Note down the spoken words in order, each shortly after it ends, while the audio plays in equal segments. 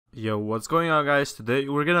Yo, what's going on, guys? Today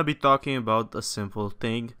we're gonna be talking about a simple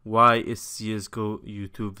thing. Why is CSGO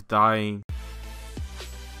YouTube dying?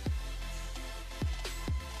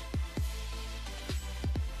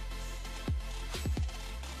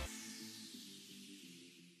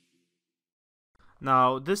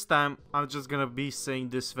 Now, this time, I'm just gonna be saying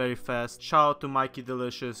this very fast. Shout out to Mikey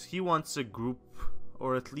Delicious. He wants a group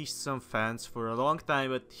or at least some fans for a long time,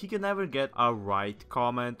 but he can never get a right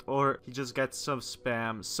comment or he just gets some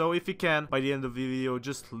spam. So if you can, by the end of the video,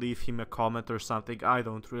 just leave him a comment or something. I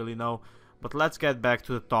don't really know. But let's get back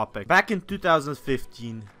to the topic. Back in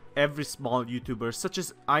 2015, every small YouTuber such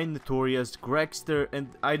as iNotorious, Gregster, and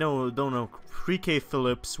I don't know, 3K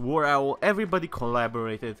Phillips, War Owl, everybody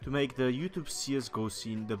collaborated to make the YouTube CSGO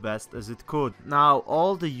scene the best as it could. Now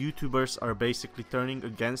all the YouTubers are basically turning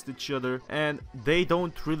against each other and they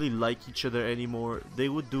don't really like each other anymore. They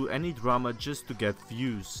would do any drama just to get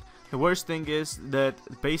views. The worst thing is that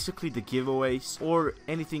basically the giveaways or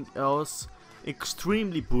anything else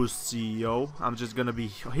extremely boosts CEO. I'm just gonna be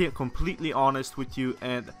here completely honest with you,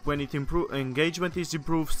 and when engagement is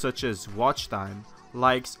improved, such as watch time,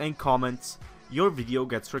 likes and comments, your video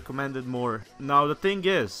gets recommended more. Now the thing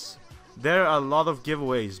is, there are a lot of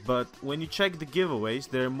giveaways, but when you check the giveaways,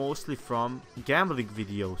 they're mostly from gambling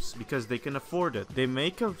videos because they can afford it. They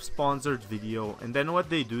make a sponsored video and then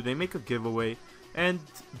what they do, they make a giveaway and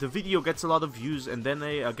the video gets a lot of views, and then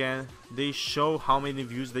they show how many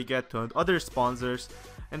views they get to other sponsors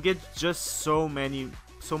and get just so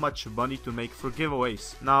much money to make for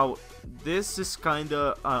giveaways. Now this is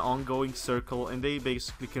kinda an ongoing circle and they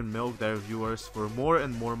basically can milk their viewers for more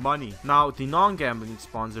and more money. Now the non-gambling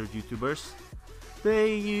sponsored YouTubers,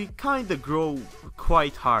 they kinda grow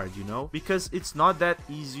quite hard, you know, because it's not that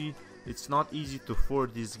easy. It's not easy to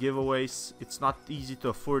afford these giveaways. It's not easy to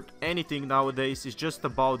afford anything nowadays. It's just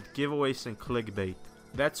about giveaways and clickbait.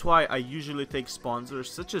 That's why I usually take sponsors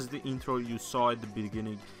such as the intro you saw at the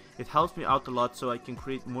beginning. It helps me out a lot so I can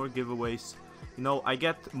create more giveaways. You know, I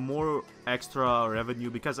get more extra revenue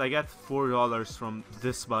because I get $4 from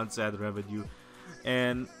this month's ad revenue,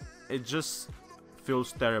 and it just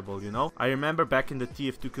feels terrible, you know. I remember back in the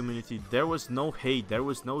TF2 community, there was no hate, there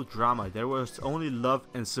was no drama, there was only love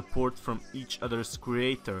and support from each other's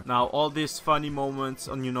creator. Now all these funny moments,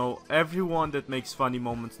 and you know, everyone that makes funny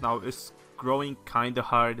moments now is growing kinda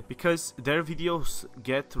hard because their videos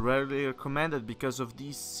get rarely recommended because of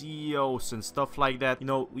these CEOs and stuff like that. You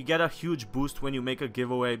know, we get a huge boost when you make a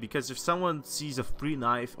giveaway because if someone sees a free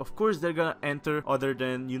knife, of course they're gonna enter other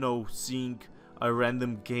than, you know, seeing a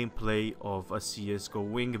random gameplay of a CSGO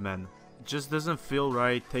wingman. It just doesn't feel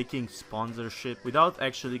right taking sponsorship without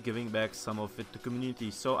actually giving back some of it to community.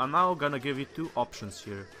 So I'm now gonna give you two options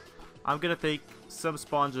here. I'm gonna take some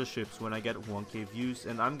sponsorships when I get 1k views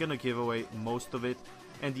and I'm gonna give away most of it,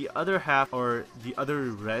 and the other half or the other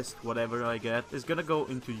rest, whatever I get, is gonna go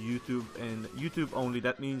into YouTube and YouTube only.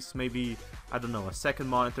 That means maybe, I don't know, a second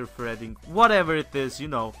monitor for editing, whatever it is, you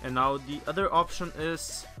know. And now the other option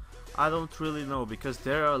is, I don't really know because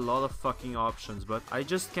there are a lot of fucking options, but I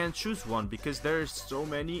just can't choose one because there are so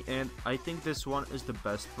many and I think this one is the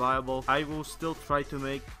best viable. I will still try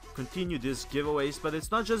to continue these giveaways, but it's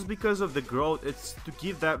not just because of the growth, it's to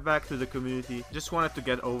give that back to the community. Just wanted to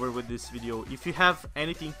get over with this video. If you have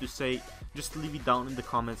anything to say, just leave it down in the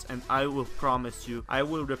comments and I will promise you I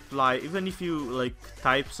will reply. Even if you like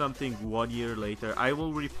type something 1 year later, I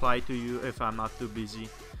will reply to you if I'm not too busy.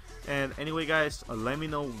 And anyway guys, let me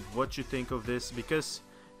know what you think of this, because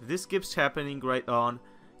if this keeps happening right on,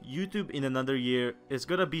 YouTube in another year is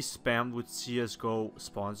gonna be spammed with CSGO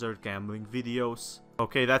sponsored gambling videos.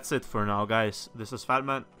 Okay, that's it for now guys. This is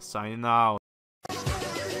FATMAN signing out.